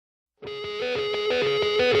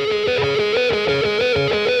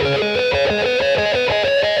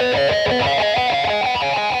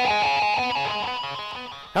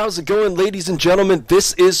How's it going, ladies and gentlemen?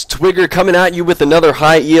 This is Twigger coming at you with another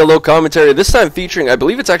high ELO commentary, this time featuring, I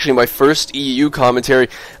believe it's actually my first EU commentary,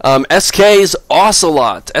 SK's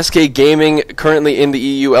Ocelote. SK Gaming, currently in the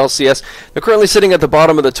EU LCS. They're currently sitting at the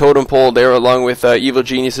bottom of the totem pole there along with Evil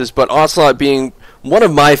Geniuses, but Ocelote being one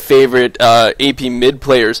of my favorite AP mid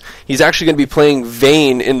players. He's actually going to be playing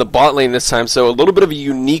Vayne in the bot lane this time, so a little bit of a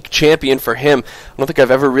unique champion for him. I don't think I've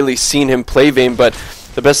ever really seen him play Vayne, but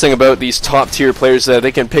the best thing about these top tier players is that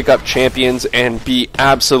they can pick up champions and be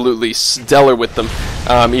absolutely stellar with them,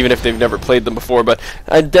 even if they've never played them before. But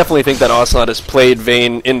I definitely think that Ocelote has played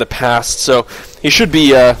Vayne in the past, so he should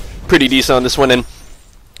be pretty decent on this one. And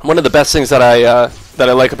one of the best things that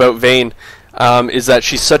I like about Vayne is that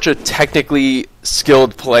she's such a technically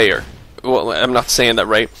skilled player. Well, I'm not saying that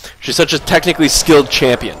right. She's such a technically skilled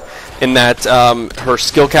champion in that her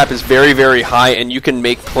skill cap is very, very high, and you can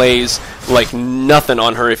make plays like nothing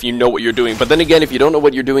on her if you know what you're doing. But then again, if you don't know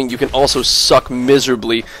what you're doing, you can also suck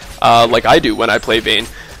miserably like I do when I play Vayne.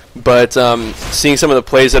 But seeing some of the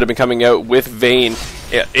plays that have been coming out with Vayne,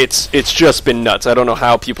 it's just been nuts. I don't know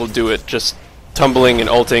how people do it, just tumbling and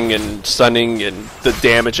ulting and stunning and the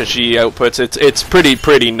damage that she outputs. It's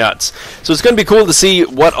pretty nuts. So it's going to be cool to see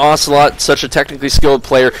what Ocelote, such a technically skilled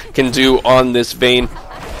player, can do on this Vayne.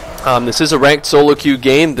 This is a ranked solo queue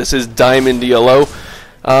game. This is Diamond ELO.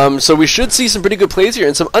 So we should see some pretty good plays here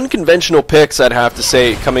and some unconventional picks, I'd have to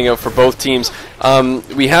say, coming out for both teams.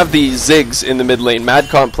 We have the Ziggs in the mid lane.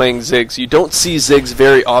 Madcomp playing Ziggs. You don't see Ziggs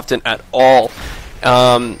very often at all.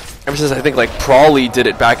 Ever since I think like Prawley did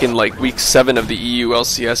it back in like week 7 of the EU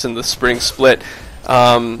LCS in the spring split.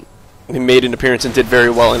 He made an appearance and did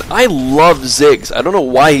very well, and I love Ziggs. I don't know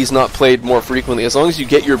why he's not played more frequently. As long as you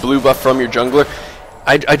get your blue buff from your jungler,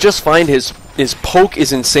 I just find his poke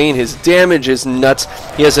is insane, his damage is nuts,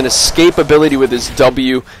 he has an escape ability with his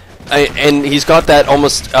W, and he's got that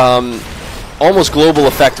almost global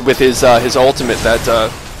effect with his ultimate,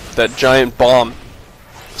 that giant bomb.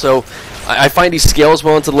 So I find he scales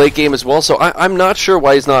well into the late game as well, so I'm not sure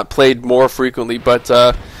why he's not played more frequently, but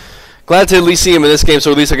glad to at least see him in this game,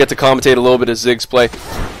 so at least I get to commentate a little bit of Ziggs play.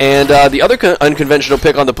 And the other unconventional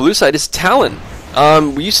pick on the blue side is Talon.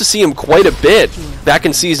 We used to see him quite a bit back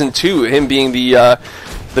in Season 2, him being the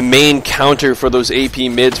main counter for those AP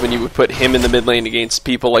mids when you would put him in the mid lane against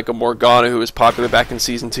people like a Morgana, who was popular back in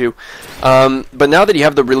Season 2. But now that you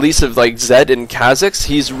have the release of like Zed and Kha'Zix,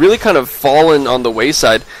 he's really kind of fallen on the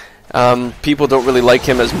wayside. People don't really like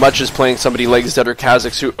him as much as playing somebody like Zed or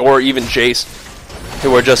Kha'Zix, or even Jace,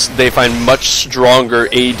 who are just, they find much stronger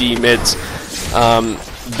AD mids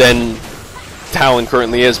than Talon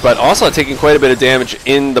currently is. But also taking quite a bit of damage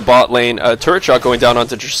in the bot lane. Turret shot going down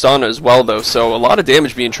onto Tristana as well, though, so a lot of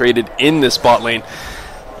damage being traded in this bot lane.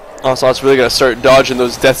 Ocelote's really going to start dodging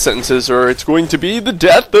those death sentences, or it's going to be the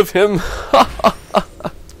death of him.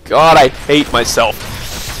 God, I hate myself.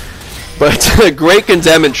 But great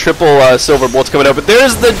condemn and triple silver bolts coming out. But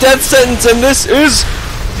there's the death sentence, and this is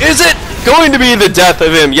it going to be the death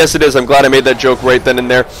of him? Yes, it is. I'm glad I made that joke right then and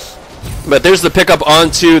there. But there's the pickup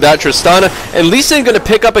onto that Tristana, and Lee Sin going to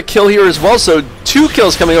pick up a kill here as well, so 2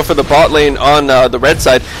 kills coming up for the bot lane on the red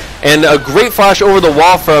side, and a great flash over the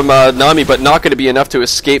wall from Nami, but not going to be enough to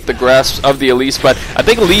escape the grasp of the Elise. But I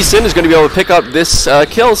think Lee Sin is going to be able to pick up this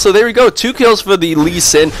kill, so there we go, 2 kills for the Lee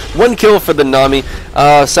Sin, 1 kill for the Nami.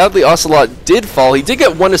 Sadly, Ocelote did fall. He did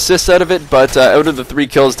get 1 assist out of it, but out of the 3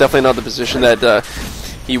 kills, definitely not the position that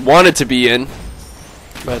he wanted to be in.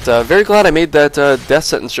 But very glad I made that death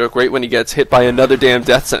sentence joke right when he gets hit by another damn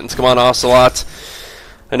death sentence. Come on, Ocelote.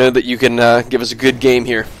 I know that you can give us a good game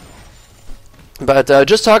here. But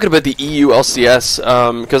just talking about the EU LCS,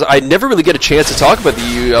 because I never really get a chance to talk about the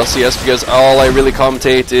EU LCS because all I really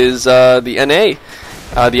commentate is the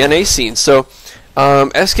NA scene. So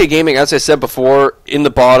SK Gaming, as I said before, in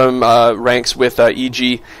the bottom ranks with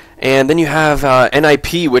EG. And then you have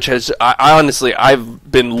NIP, which has, honestly,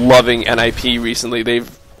 I've been loving NIP recently. They've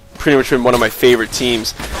pretty much been one of my favorite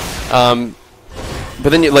teams. But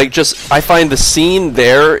then, I find the scene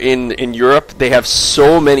there in Europe, they have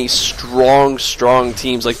so many strong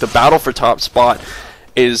teams. Like, the battle for top spot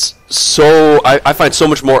is so, I find so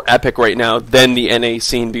much more epic right now than the NA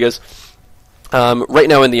scene, because right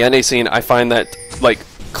now in the NA scene, I find that, like,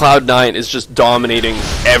 Cloud9 is just dominating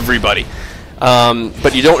everybody.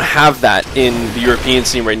 But you don't have that in the European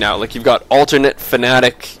scene right now. Like, you've got Alternate,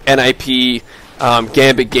 Fnatic, NIP,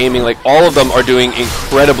 Gambit Gaming, like, all of them are doing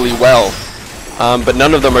incredibly well. But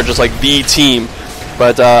none of them are just, like, the team.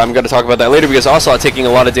 But I'm going to talk about that later, because also taking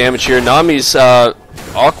a lot of damage here. Nami's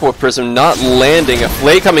Aqua Prism not landing. A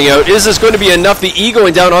Flay coming out. Is this going to be enough? The E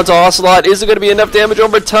going down onto Ocelote. Is it going to be enough damage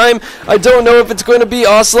over time? I don't know if it's going to be.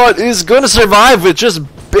 Ocelote is going to survive with just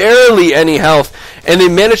barely any health. And they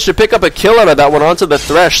managed to pick up a kill out of that one onto the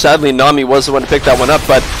Thresh. Sadly, Nami was the one to pick that one up,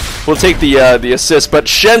 but we'll take the assist. But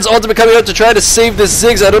Shen's ultimate coming out to try to save the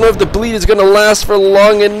Ziggs. I don't know if the bleed is going to last for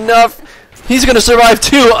long enough. He's going to survive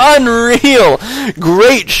too. Unreal.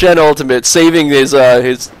 Great Shen ultimate, saving his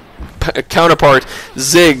counterpart,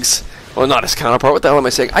 Ziggs. Well, not his counterpart. What the hell am I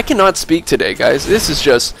saying? I cannot speak today, guys. This is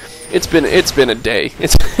just, it's been a day.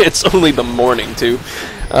 It's only the morning, too.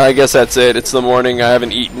 I guess that's it. It's the morning. I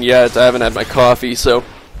haven't eaten yet. I haven't had my coffee, so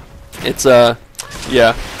it's,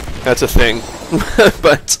 yeah, that's a thing.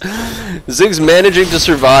 But Ziggs managing to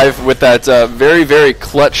survive with that very, very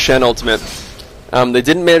clutch Shen ultimate. They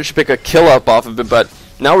didn't manage to pick a kill up off of it, but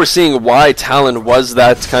now we're seeing why Talon was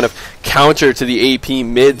that kind of counter to the AP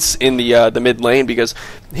mids in the mid lane, because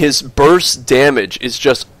his burst damage is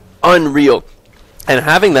just unreal. And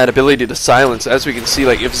having that ability to silence, as we can see,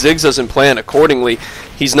 like if Ziggs doesn't plan accordingly,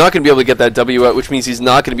 he's not going to be able to get that W out, which means he's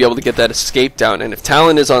not going to be able to get that escape down. And if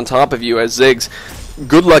Talon is on top of you as Ziggs,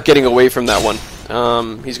 good luck getting away from that one.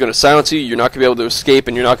 He's going to silence you, you're not going to be able to escape,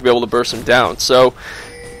 and you're not going to be able to burst him down. So,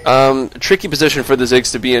 tricky position for the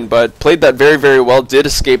Ziggs to be in, but played that very, very well, did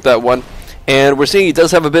escape that one. And we're seeing he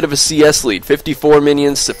does have a bit of a CS lead, 54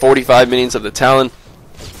 minions to 45 minions of the Talon.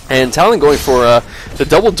 And Talon going for the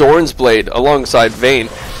double Doran's Blade alongside Vayne,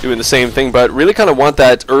 doing the same thing, but really kind of want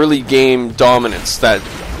that early game dominance, that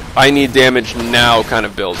I need damage now kind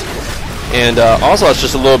of build. And Ocelote's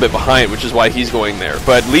just a little bit behind, which is why he's going there.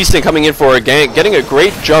 But Lee Sin coming in for a gank, getting a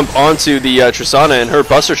great jump onto the Tristana and her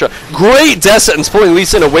Buster Shot. Great death sentence, pulling Lee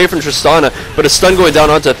Sin away from Tristana, but a stun going down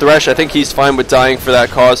onto Thresh. I think he's fine with dying for that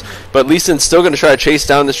cause. But Lee Sin's still going to try to chase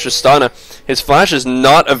down this Tristana. His flash is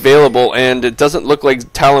not available, and it doesn't look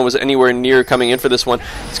like Talon was anywhere near coming in for this one.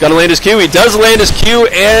 He's got to land his Q. He does land his Q,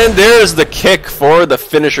 and there's the kick for the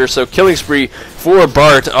finisher. So killing spree for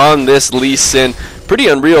Bart on this Lee Sin. Pretty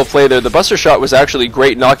unreal play there. The Buster Shot was actually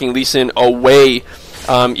great, knocking Lee Sin away,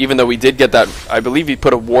 even though we did get that. I believe he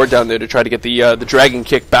put a ward down there to try to get the dragon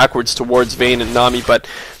kick backwards towards Vayne and Nami, but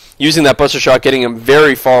using that Buster Shot, getting him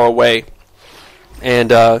very far away.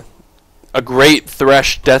 And a great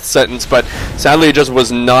Thresh death sentence, but sadly it just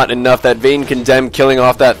was not enough. That Vayne condemn killing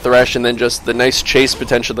off that Thresh, and then just the nice chase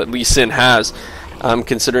potential that Lee Sin has,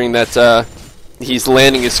 considering that he's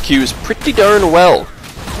landing his Qs pretty darn well.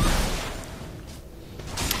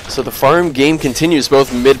 So the farm game continues.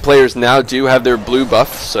 Both mid players now do have their blue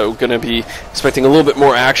buff, so going to be expecting a little bit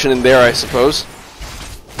more action in there, I suppose.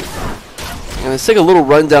 And let's take a little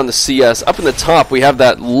run down the CS. Up in the top, we have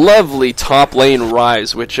that lovely top lane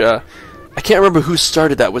Rise, which I can't remember who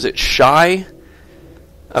started that. Was it Shy?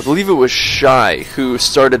 I believe it was Shy who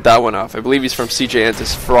started that one off. I believe he's from CJ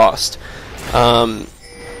Antis Frost. And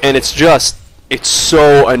it's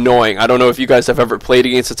so annoying. I don't know if you guys have ever played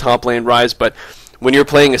against a top lane Rise, but when you're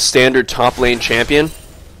playing a standard top lane champion,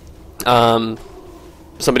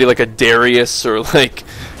 somebody like a Darius or like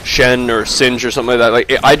Shen or Singe or something like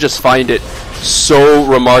that, I just find it so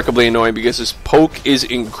remarkably annoying because his poke is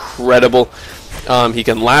incredible. He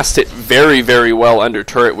can last hit very, very well under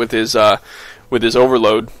turret with his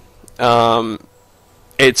overload.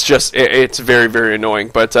 It's very, very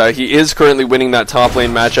annoying. But he is currently winning that top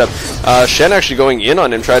lane matchup. Shen actually going in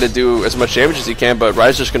on him, try to do as much damage as he can, but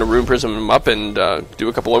Ryze just going to Rune Prism him up and do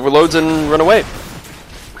a couple overloads and run away.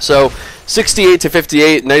 So 68 to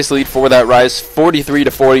 58, nice lead for that Ryze. 43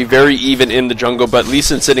 to 40, very even in the jungle, but Lee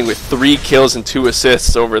Sin sitting with 3 kills and 2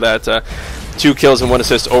 assists over that. 2 kills and 1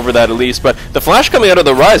 assist over that Elise. But the flash coming out of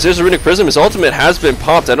the Rise, there's a Runic Prism. His ultimate has been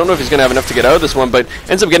popped. I don't know if he's going to have enough to get out of this one, but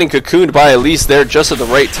ends up getting cocooned by Elise there just at the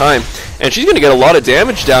right time. And she's going to get a lot of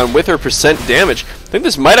damage down with her percent damage. I think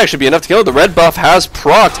this might actually be enough to kill. The red buff has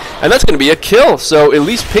procced, and that's going to be a kill. So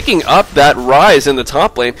Elise picking up that Rise in the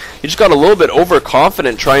top lane. He just got a little bit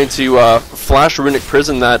overconfident trying to flash Runic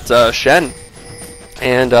Prism that Shen.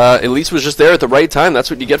 And Elise was just there at the right time.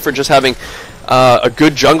 That's what you get for just having a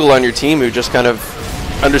good jungle on your team who just kind of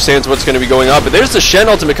understands what's going to be going on. But there's the Shen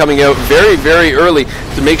ultimate coming out very, very early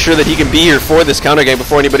to make sure that he can be here for this counter game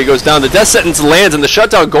before anybody goes down. The death sentence lands and the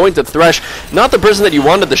shutdown going to Thresh. Not the person that you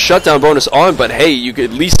wanted the shutdown bonus on, but hey, you could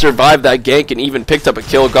at least survive that gank and even picked up a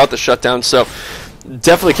kill, got the shutdown. So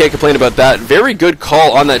definitely can't complain about that. Very good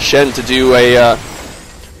call on that Shen to do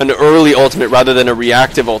an early ultimate rather than a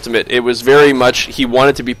reactive ultimate. It was very much he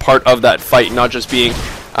wanted to be part of that fight, not just being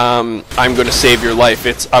I'm going to save your life.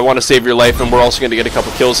 It's I want to save your life, and we're also going to get a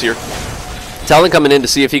couple kills here. Talon coming in to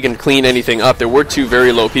see if he can clean anything up. There were 2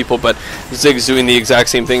 very low people, but Zig's doing the exact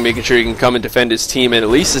same thing, making sure he can come and defend his team. And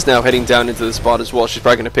Elise is now heading down into the spot as well. She's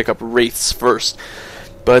probably going to pick up Wraiths first.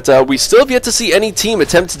 But we still have yet to see any team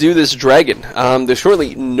attempt to do this Dragon. There's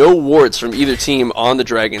currently no wards from either team on the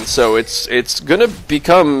Dragon, so it's going to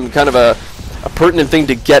become kind of a pertinent thing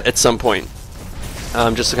to get at some point,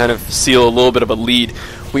 just to kind of seal a little bit of a lead.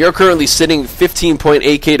 We are currently sitting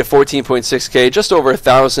 15.8k to 14.6k, just over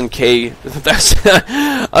 1,000k. That's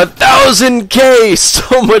 1,000k!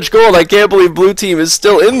 So much gold. I can't believe blue team is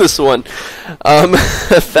still in this one.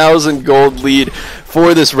 1,000 gold lead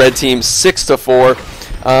for this red team, 6-4.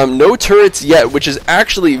 No turrets yet, which is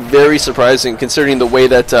actually very surprising considering the way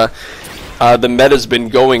that the meta's been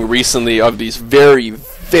going recently of these very,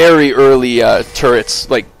 very early turrets,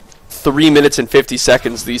 like 3 minutes and 50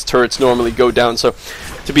 seconds these turrets normally go down. So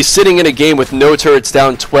to be sitting in a game with no turrets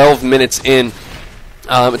down 12 minutes in,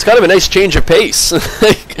 it's kind of a nice change of pace.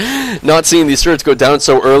 Like, not seeing these turrets go down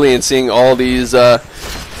so early and seeing all these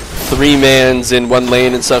 3-mans in one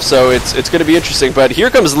lane and stuff. So it's going to be interesting. But here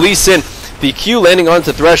comes Lee Sin. The Q landing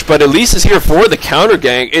onto Thresh, but Elise is here for the counter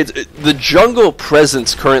gang. The jungle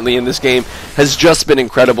presence currently in this game has just been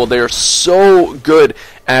incredible. They are so good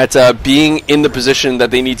at being in the position that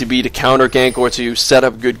they need to be to counter gank or to set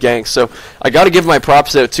up good ganks. So I got to give my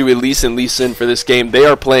props out to Elise and Lee Sin for this game. They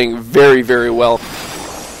are playing very, very well.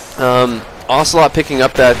 Ocelote picking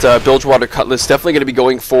up that Bilgewater Cutlass, definitely going to be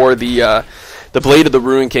going for the Blade of the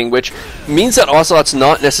Ruin King, which means that Ocelote's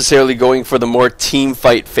not necessarily going for the more team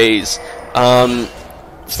fight phase.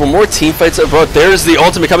 For more team fights, there's the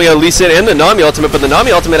ultimate coming out of Lee Sin and the Nami ultimate, but the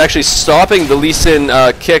Nami ultimate actually stopping the Lee Sin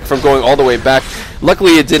kick from going all the way back.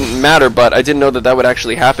 Luckily it didn't matter, but I didn't know that that would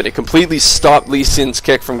actually happen. It completely stopped Lee Sin's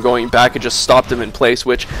kick from going back. It just stopped him in place,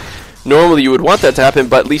 which normally you would want that to happen,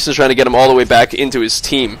 but Lee Sin's trying to get him all the way back into his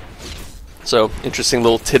team. So, interesting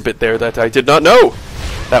little tidbit there that I did not know.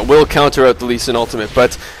 That will counter out the Lee Sin ultimate,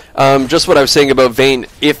 but just what I was saying about Vayne.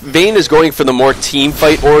 If Vayne is going for the more team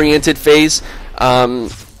fight oriented phase,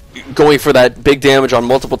 going for that big damage on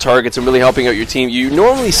multiple targets and really helping out your team, you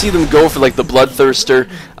normally see them go for like the Bloodthirster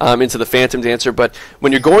into the Phantom Dancer, but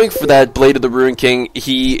when you're going for that Blade of the Ruin King,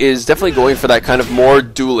 he is definitely going for that kind of more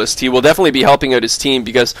duelist. He will definitely be helping out his team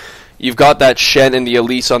because you've got that Shen and the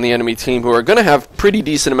Elise on the enemy team who are going to have pretty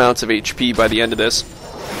decent amounts of HP by the end of this.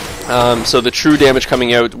 So the true damage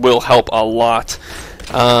coming out will help a lot.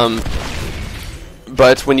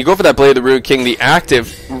 But when you go for that Blade of the Ruin King, the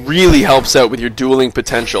active really helps out with your dueling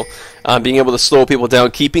potential. Being able to slow people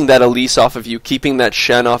down, keeping that Elise off of you, keeping that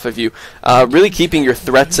Shen off of you, really keeping your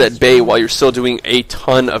threats at bay while you're still doing a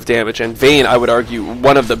ton of damage. And Vayne, I would argue,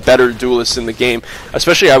 one of the better duelists in the game,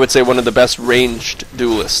 especially I would say one of the best ranged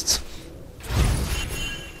duelists.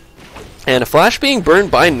 And a flash being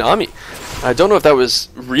burned by Nami. I don't know if that was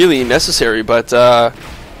really necessary, but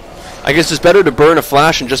I guess it's better to burn a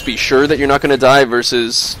flash and just be sure that you're not going to die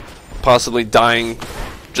versus possibly dying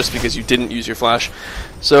just because you didn't use your flash.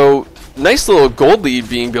 So, nice little gold lead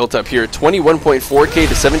being built up here. 21.4k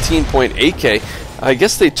to 17.8k. I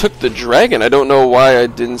guess they took the dragon. I don't know why I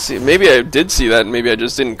didn't see it. Maybe I did see that and maybe I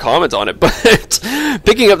just didn't comment on it. But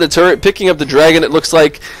picking up the turret, picking up the dragon, it looks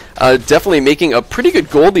like definitely making a pretty good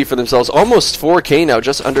gold lead for themselves. Almost 4k now,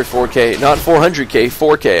 just under 4k. Not 400k,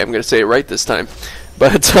 4k. I'm going to say it right this time.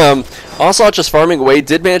 But Ocelote just farming away,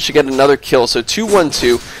 did manage to get another kill, so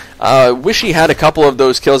 2-1-2. Wish he had a couple of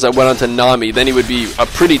those kills that went on to Nami, then he would be a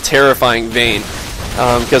pretty terrifying Vayne.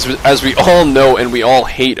 Because as we all know and we all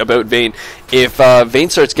hate about Vayne, if Vayne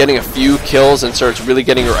starts getting a few kills and starts really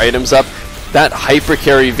getting her items up, that hyper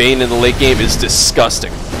carry Vayne in the late game is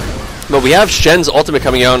disgusting. But we have Shen's ultimate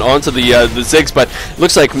coming out onto the Ziggs, but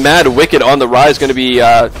looks like Mad Wicked on the rise going to be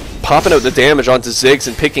popping out the damage onto Ziggs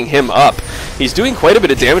and picking him up. He's doing quite a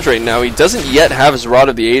bit of damage right now. He doesn't yet have his Rod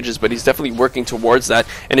of the Ages, but he's definitely working towards that,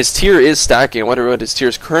 and his tier is stacking. I wonder what his tier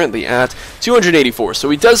is currently at. 284, so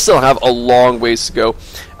he does still have a long ways to go.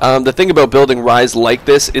 The thing about building Rise like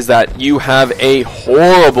this is that you have a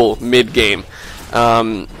horrible mid-game.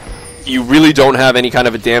 You really don't have any kind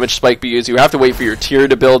of a damage spike because you have to wait for your tier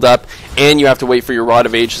to build up and you have to wait for your Rod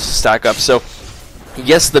of Ages to stack up. So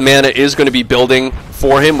yes, the mana is going to be building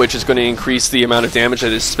for him, which is going to increase the amount of damage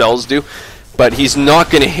that his spells do, but he's not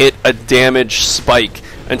going to hit a damage spike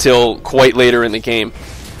until quite later in the game.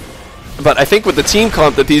 But I think with the team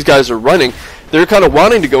comp that these guys are running, they're kind of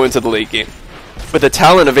wanting to go into the late game. With a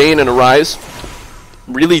Talon, a Vayne, and a Rise,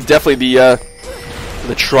 really definitely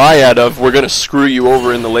the triad of we're going to screw you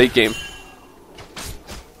over in the late game.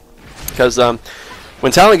 Because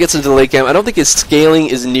when Talon gets into the late game, I don't think his scaling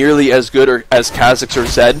is nearly as good or as Kha'Zix or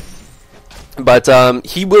Zed. But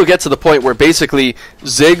he will get to the point where basically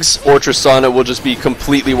Ziggs or Tristana will just be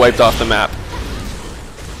completely wiped off the map.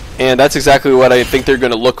 And that's exactly what I think they're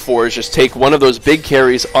going to look for, is just take one of those big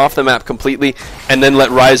carries off the map completely, and then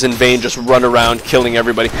let Ryze and Vayne just run around killing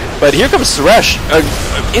everybody. But here comes Thresh,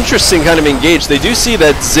 interesting kind of engage. They do see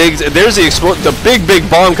that Ziggs, there's the big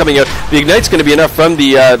bomb coming out. The Ignite's going to be enough from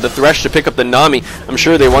the Thresh to pick up the Nami. I'm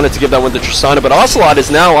sure they wanted to give that one to Tristana, but Ocelote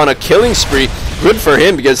is now on a killing spree. Good for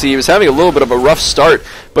him, because he was having a little bit of a rough start.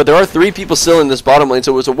 But there are 3 people still in this bottom lane,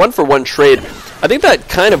 so it was a 1-for-1 trade. I think that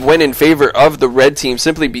kind of went in favor of the red team,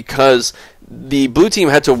 simply because the blue team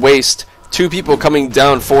had to waste 2 people coming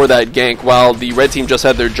down for that gank, while the red team just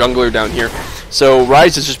had their jungler down here. So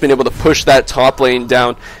Ryze has just been able to push that top lane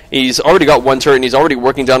down. He's already got 1 turret, and he's already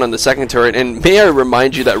working down on the 2nd turret. And may I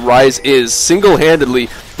remind you that Ryze is single-handedly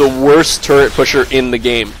the worst turret pusher in the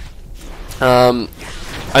game.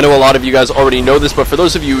 I know a lot of you guys already know this, but for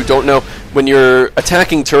those of you who don't know, when you're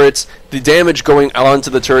attacking turrets, the damage going onto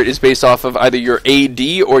the turret is based off of either your AD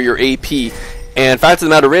or your AP. And fact of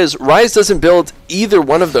the matter is, Ryze doesn't build either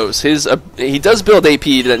one of those. He does build AP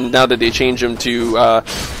now that they change him to a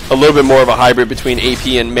little bit more of a hybrid between AP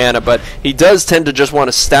and mana, but he does tend to just want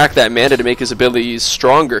to stack that mana to make his abilities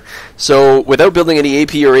stronger. So without building any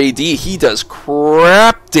AP or AD, he does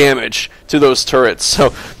crap damage to those turrets. So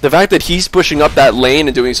the fact that he's pushing up that lane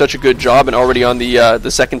and doing such a good job and already on the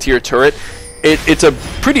 2nd tier turret, it's a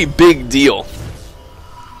pretty big deal.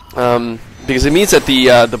 Because it means that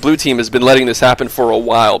the blue team has been letting this happen for a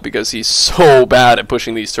while, because he's so bad at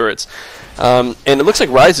pushing these turrets. And it looks like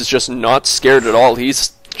Ryze is just not scared at all.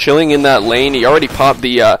 He's chilling in that lane. He already popped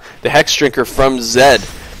the Hex Drinker from Zed.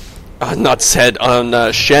 Not Zed,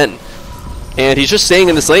 on Shen. And he's just staying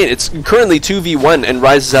in this lane. It's currently 2v1, and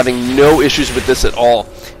Ryze is having no issues with this at all.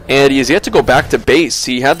 And he has yet to go back to base.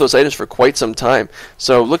 He had those items for quite some time.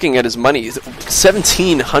 So looking at his money,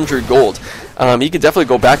 1,700 gold. He could definitely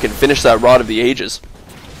go back and finish that Rod of the Ages.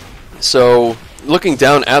 So looking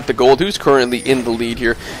down at the gold, who's currently in the lead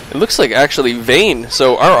here? It looks like actually Vayne.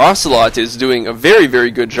 So our Ocelote is doing a very,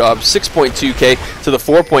 very good job. 6.2k to the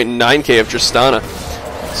 4.9k of Tristana.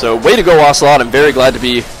 So way to go, Ocelote. I'm very glad to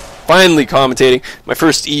be finally commentating my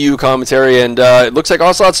first EU commentary, and it looks like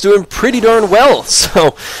Ocelote's doing pretty darn well.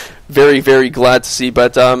 So very, very glad to see.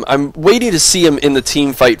 But I'm waiting to see him in the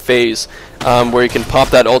team fight phase, where he can pop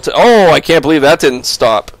that ult. Oh, I can't believe that didn't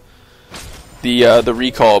stop the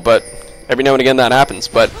recall, but every now and again that happens.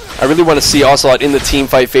 But I really want to see Ocelote in the team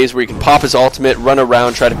fight phase, where he can pop his ultimate, run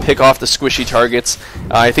around, try to pick off the squishy targets.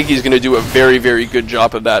 I think he's going to do a very, very good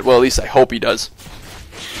job of that. Well, at least I hope he does.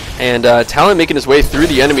 And Talon making his way through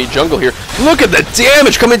the enemy jungle here. Look at the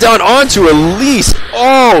damage coming down onto Elise.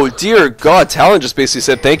 Oh, dear God. Talon just basically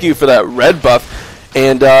said thank you for that red buff.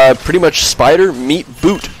 And pretty much Spider meet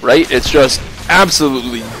Boot, right? It's just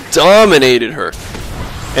absolutely dominated her.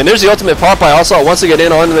 And there's the ultimate pop by Ocelote wants to get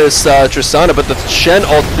in on this Tristana, but the Shen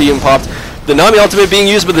ult being popped. The Nami ultimate being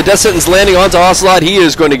used, but the death sentence landing onto Ocelote. He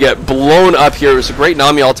is going to get blown up here. It was a great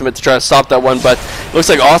Nami ultimate to try to stop that one, but it looks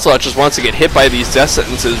like Ocelote just wants to get hit by these death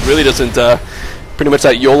sentences. Really doesn't, pretty much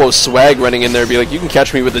that YOLO swag running in there, be like, you can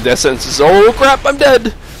catch me with the death sentences. Oh crap, I'm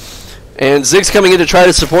dead. And Ziggs coming in to try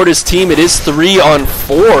to support his team. It is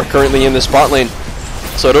 3-on-4 currently in this bot lane.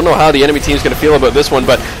 So I don't know how the enemy team is going to feel about this one,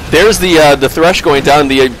 but there's the Thresh going down,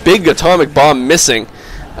 the big atomic bomb missing.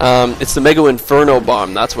 It's the Mega Inferno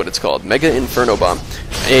Bomb, that's what it's called, Mega Inferno Bomb.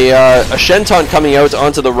 A Shen taunt coming out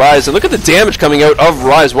onto the Ryze, and look at the damage coming out of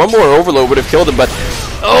Ryze. One more overload would have killed him, but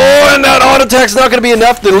oh, and that auto attack's not going to be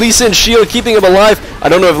enough. The Lee Sin shield keeping him alive. I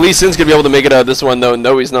don't know if Lee Sin's going to be able to make it out of this one, though.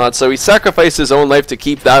 No, he's not. So he sacrificed his own life to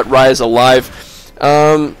keep that Ryze alive.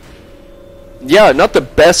 Yeah, not the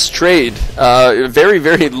best trade. Very,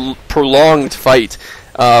 very prolonged fight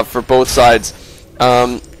for both sides.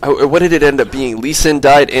 What did it end up being? Lee Sin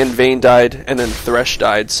died, and Vayne died, and then Thresh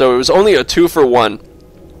died. So it was only a 2-for-1.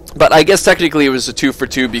 But I guess technically it was a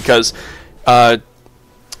 2-for-2 because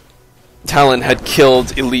Talon had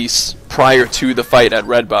killed Elise prior to the fight at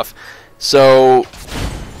red buff. So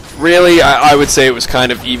really, I would say it was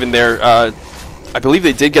kind of even there. I believe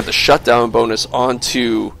they did get the shutdown bonus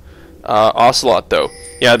onto Ocelote, though.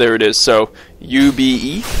 Yeah, there it is. So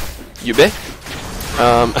UBE?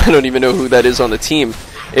 I don't even know who that is on the team.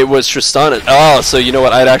 It was Tristana. Oh, so you know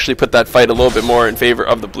what? I'd actually put that fight a little bit more in favor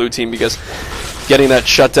of the blue team, because getting that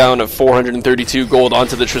shutdown of 432 gold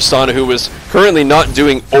onto the Tristana, who was currently not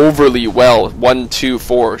doing overly well.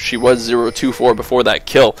 1-2-4. She was 0-2-4 before that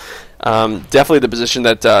kill. Definitely the position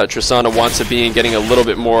that Tristana wants to be in, getting a little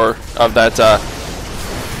bit more of that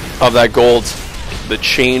gold, the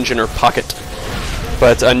change in her pocket.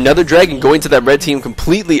 But another Dragon going to that red team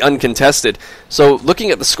completely uncontested. So looking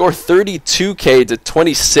at the score, 32k to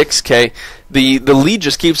 26k, the lead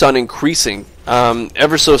just keeps on increasing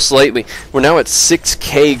ever so slightly. We're now at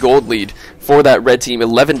 6k gold lead for that red team,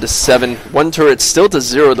 11 to 7. One turret still to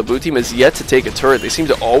 0. The blue team has yet to take a turret. They seem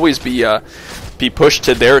to always be pushed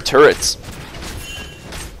to their turrets.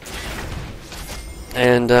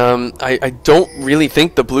 And I don't really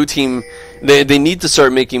think the blue team, they need to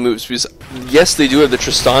start making moves, because yes, they do have the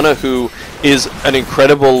Tristana, who is an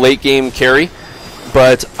incredible late game carry,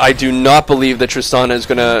 but I do not believe that Tristana is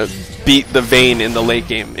going to beat the Vayne in the late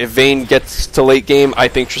game. If Vayne gets to late game, I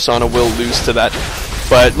think Tristana will lose to that.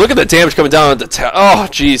 But look at the damage coming down on the oh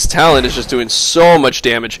jeez, Talon is just doing so much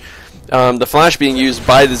damage. The flash being used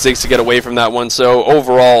by the Ziggs to get away from that one, so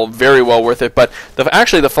overall very well worth it. But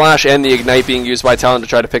actually the flash and the ignite being used by Talon to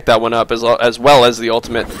try to pick that one up, as well as the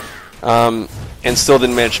ultimate, and still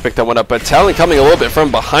didn't manage to pick that one up. But Talon coming a little bit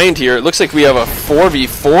from behind here. It looks like we have a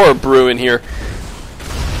 4v4 brewing here.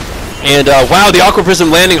 And wow, the Aqua Prism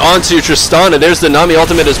landing onto Tristana. There's the Nami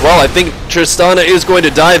ultimate as well. I think Tristana is going to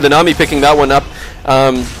die. The Nami picking that one up.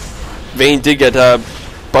 Vayne did get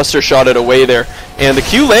Buster shotted away there. And the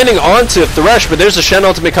Q landing onto Thresh, but there's a Shen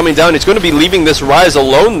ultimate coming down. He's going to be leaving this Ryze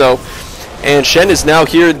alone, though. And Shen is now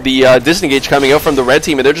here, the disengage coming out from the red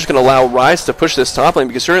team, and they're just going to allow Ryze to push this top lane,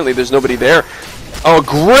 because certainly there's nobody there. Oh,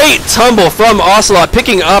 great tumble from Ocelote,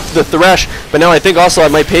 picking up the Thresh, but now I think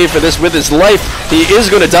Ocelote might pay for this with his life. He is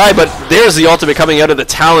going to die, but there's the ultimate coming out of the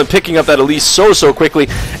Talon, picking up that Elise so quickly,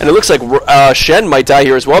 and it looks like Shen might die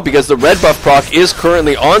here as well, because the red buff proc is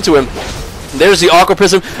currently onto him. There's the Aqua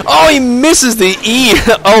Prism. Oh, he misses the E.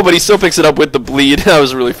 Oh, but he still picks it up with the bleed. That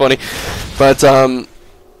was really funny. But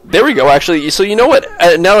there we go, actually. So you know what?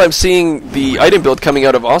 Now that I'm seeing the item build coming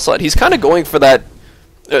out of Ocelote, he's kind of going for that,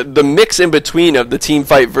 the mix in between of the team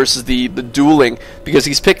fight versus the dueling, because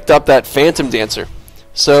he's picked up that Phantom Dancer.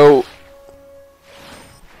 So,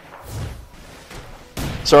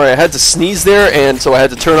 sorry, I had to sneeze there, and so I had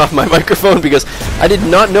to turn off my microphone, because I did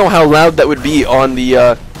not know how loud that would be on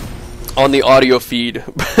the audio feed.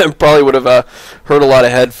 Probably would have hurt a lot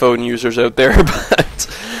of headphone users out there. But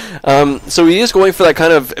so he is going for that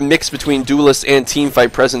kind of mix between duelist and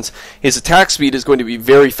teamfight presence. His attack speed is going to be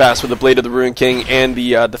very fast with the Blade of the Ruined King and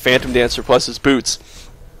the Phantom Dancer plus his boots.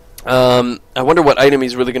 I wonder what item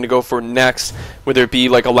he's really going to go for next, whether it be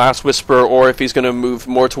like a Last Whisper, or if he's going to move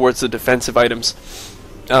more towards the defensive items.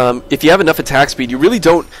 If you have enough attack speed, you really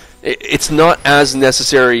don't, it's not as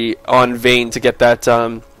necessary on Vayne to get that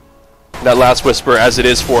that Last Whisper as it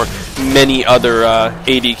is for many other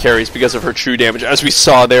AD carries, because of her true damage. As we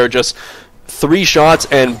saw there, just 3 shots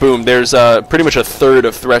and boom, there's pretty much a third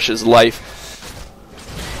of Thresh's life.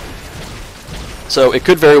 So it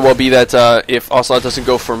could very well be that if Ocelote doesn't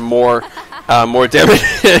go for more damage.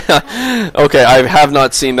 Okay, I have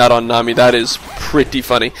not seen that on Nami. That is pretty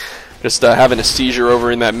funny. Just having a seizure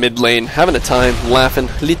over in that mid lane, having a time, laughing,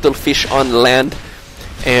 little fish on land.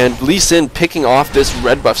 And Lee Sin picking off this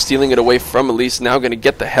red buff, stealing it away from Elise. Now going to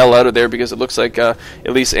get the hell out of there, because it looks like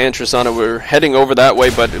Elise and Tristana were heading over that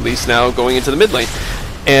way, but Elise now going into the mid lane.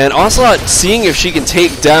 And Ocelote seeing if she can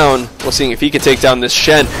take down, well, seeing if he can take down this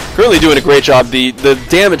Shen. Currently doing a great job. The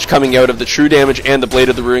damage coming out of the true damage and the Blade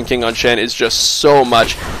of the Ruined King on Shen is just so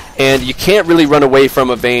much. And you can't really run away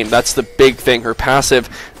from a Vayne. That's the big thing. Her passive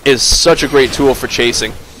is such a great tool for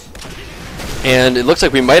chasing. And it looks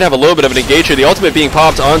like we might have a little bit of an engage here. The ultimate being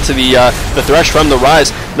popped onto the Thresh from the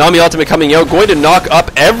Ryze. Nami ultimate coming out, going to knock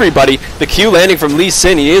up everybody. The Q landing from Lee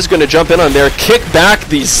Sin. He is going to jump in on there, kick back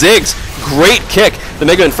the Ziggs. Great kick. The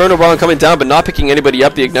Mega Inferno Bomb coming down, but not picking anybody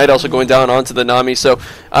up. The Ignite also going down onto the Nami. So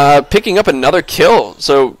picking up another kill.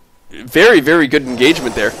 So very good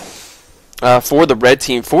engagement there. For the red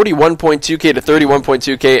team, 41.2k to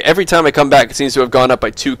 31.2k. Every time I come back, it seems to have gone up by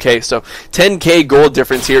 2k. So 10k gold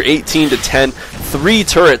difference here, 18 to 10. 3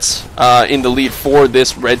 turrets in the lead for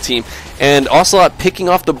this red team. And Ocelote picking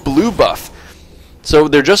off the blue buff. So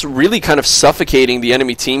they're just really kind of suffocating the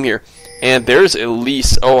enemy team here. And there's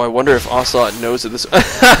Elise. Oh, I wonder if Ocelote knows that this...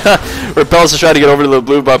 Repels to try to get over to the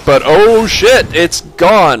blue buff, but oh shit, it's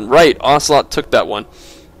gone. Right, Ocelote took that one.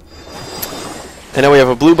 And now we have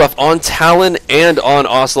a blue buff on Talon and on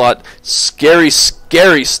Ocelote. Scary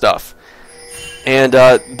stuff. And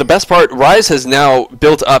the best part, Ryze has now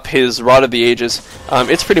built up his Rod of the Ages.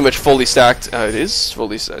 It's pretty much fully stacked. It is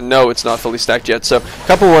fully stacked. No, it's not fully stacked yet. So a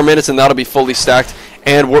couple more minutes and that'll be fully stacked.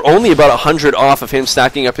 And we're only about 100 off of him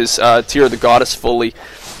stacking up his Tear of the Goddess fully.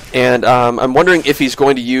 And I'm wondering if he's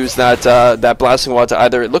going to use that Blasting Wad to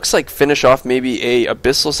either, it looks like, finish off maybe a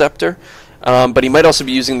Abyssal Scepter. but he might also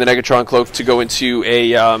be using the Negatron Cloak to go into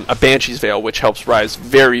a Banshee's Veil, which helps Rise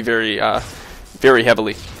very, very, very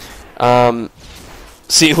heavily.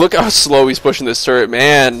 See, look how slow he's pushing this turret.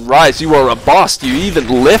 Man, Rise, you are a boss. Do you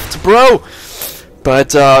even lift, bro?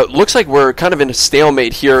 But looks like we're kind of in a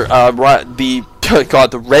stalemate here.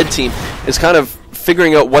 The red team is kind of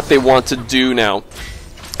figuring out what they want to do now.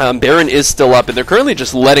 Baron is still up, and they're currently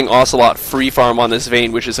just letting Ocelote free farm on this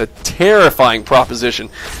Vayne, which is a terrifying proposition.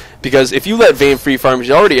 Because if you let Vayne free farm,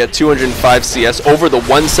 he's already at 205 CS, over the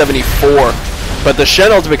 174. But the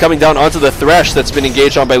Shen ultimate coming down onto the Thresh that's been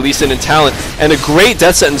engaged on by Lee Sin and Talon. And a great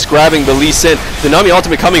death sentence grabbing the Lee Sin. The Nami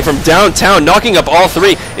ultimate coming from downtown, knocking up all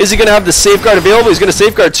three. Is he going to have the safeguard available? He's going to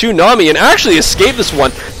safeguard 2 Nami and actually escape this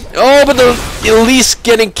one. Oh, but the Elise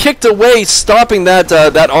getting kicked away, stopping that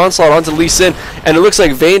onslaught onto Lee Sin. And it looks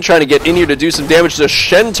like Vayne trying to get in here to do some damage. The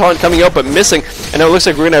Shen taunt coming out but missing. And now it looks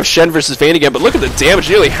like we're going to have Shen versus Vayne again. But look at the damage,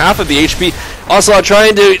 nearly half of the HP. Ocelote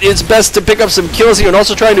trying to its best to pick up some kills here and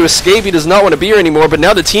also trying to escape. He does not want to be here anymore. But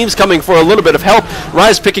now the team's coming for a little bit of help.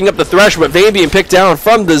 Rise picking up the Thresh, but Vayne being picked down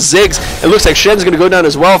from the Ziggs. It looks like Shen's going to go down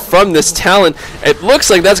as well from this Talon. It looks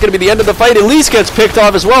like that's going to be the end of the fight. Elise gets picked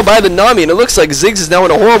off as well by the Nami. And it looks like Ziggs is now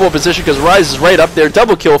in a horrible position because Rise is right up there.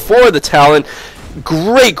 Double kill for the Talon.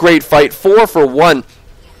 Great fight. 4 for 1.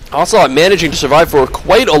 Ocelote managing to survive for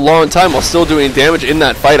quite a long time while still doing damage in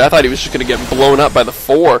that fight. I thought he was just going to get blown up by the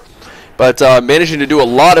 4. But managing to do a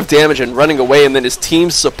lot of damage and running away, and then his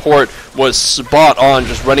team's support was spot on,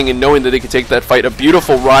 just running and knowing that they could take that fight. A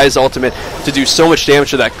beautiful Rise ultimate to do so much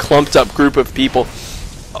damage to that clumped up group of people.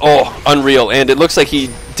 Oh, unreal. And it looks like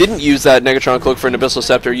he didn't use that Negatron Cloak for an Abyssal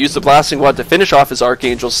Scepter, used the Blasting Wad to finish off his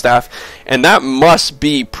Archangel Staff, and that must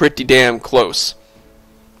be pretty damn close.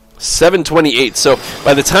 728. So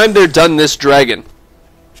by the time they're done this dragon,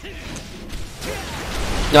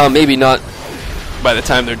 no, maybe not by the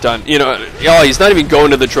time they're done. You know, oh, he's not even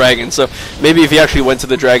going to the dragon, so maybe if he actually went to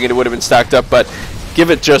the dragon it would have been stacked up, but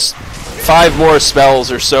give it just 5 more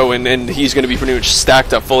spells or so and he's going to be pretty much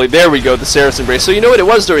stacked up fully. There we go, the Seraph's Embrace. So you know what, it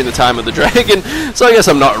was during the time of the dragon, so I guess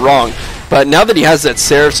I'm not wrong. But now that he has that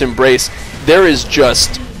Seraph's Embrace, there is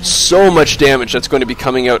just so much damage that's going to be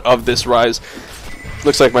coming out of this Rise.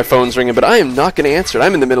 Looks like my phone's ringing, but I am not going to answer it.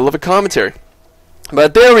 I'm in the middle of a commentary.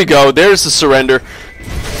 But there we go, there's the surrender.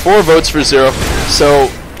 4 votes for 0. So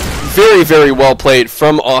very well played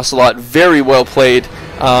from Ocelote. Very well played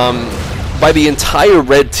by the entire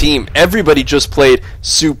red team. Everybody just played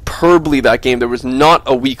superbly that game. There was not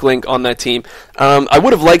a weak link on that team. I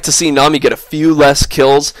would have liked to see Nami get a few less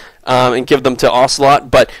kills and give them to Ocelote,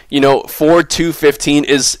 but you know,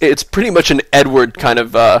 4-2-15 it's pretty much an Edward kind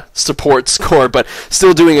of support score, but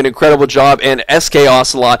still doing an incredible job. And SK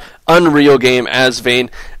Ocelote, unreal game as Vayne.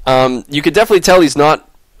 You could definitely tell he's not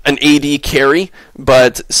an AD carry,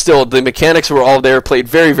 but still the mechanics were all there, played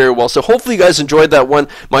very well. So hopefully you guys enjoyed that one,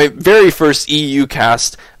 my very first EU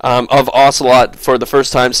cast of Ocelote for the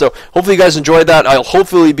first time. So hopefully you guys enjoyed that. I'll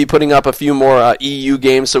hopefully be putting up a few more EU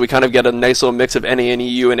games so we kind of get a nice little mix of NA and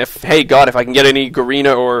EU, and if I can get any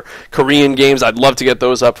Garena or Korean games, I'd love to get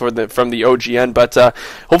those up from the OGN. But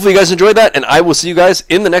hopefully you guys enjoyed that, and I will see you guys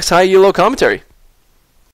in the next High ELO commentary.